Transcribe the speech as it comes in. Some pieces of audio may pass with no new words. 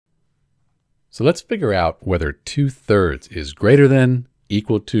So let's figure out whether 2/3 is greater than,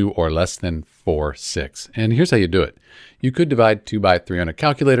 equal to, or less than 4/6. And here's how you do it. You could divide 2 by 3 on a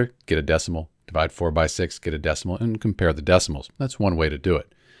calculator, get a decimal, divide 4 by 6, get a decimal, and compare the decimals. That's one way to do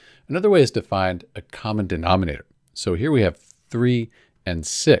it. Another way is to find a common denominator. So here we have 3 and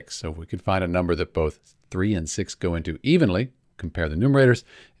 6. So if we could find a number that both 3 and 6 go into evenly, compare the numerators,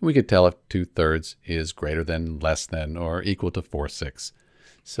 and we could tell if 2/3 is greater than, less than, or equal to 4/6.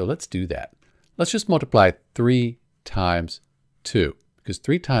 So let's do that. Let's just multiply 3 times 2, because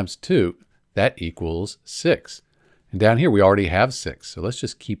 3 times 2, that equals 6. And down here, we already have 6, so let's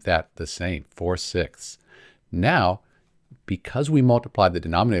just keep that the same, 4/6. Now, because we multiplied the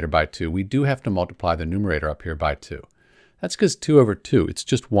denominator by 2, we do have to multiply the numerator up here by 2. That's because 2 over 2, it's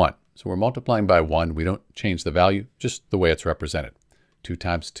just 1. So we're multiplying by 1. We don't change the value, just the way it's represented. 2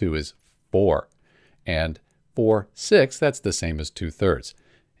 times 2 is 4. And 4/6, that's the same as 2/3.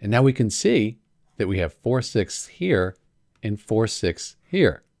 And now we can see that we have 4/6 here and 4/6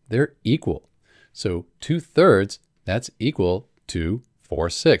 here. They're equal. So 2/3, that's equal to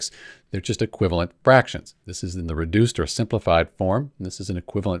 4/6. They're just equivalent fractions. This is in the reduced or simplified form, and this is an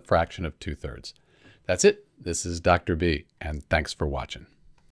equivalent fraction of 2/3. That's it. This is Dr. B, and thanks for watching.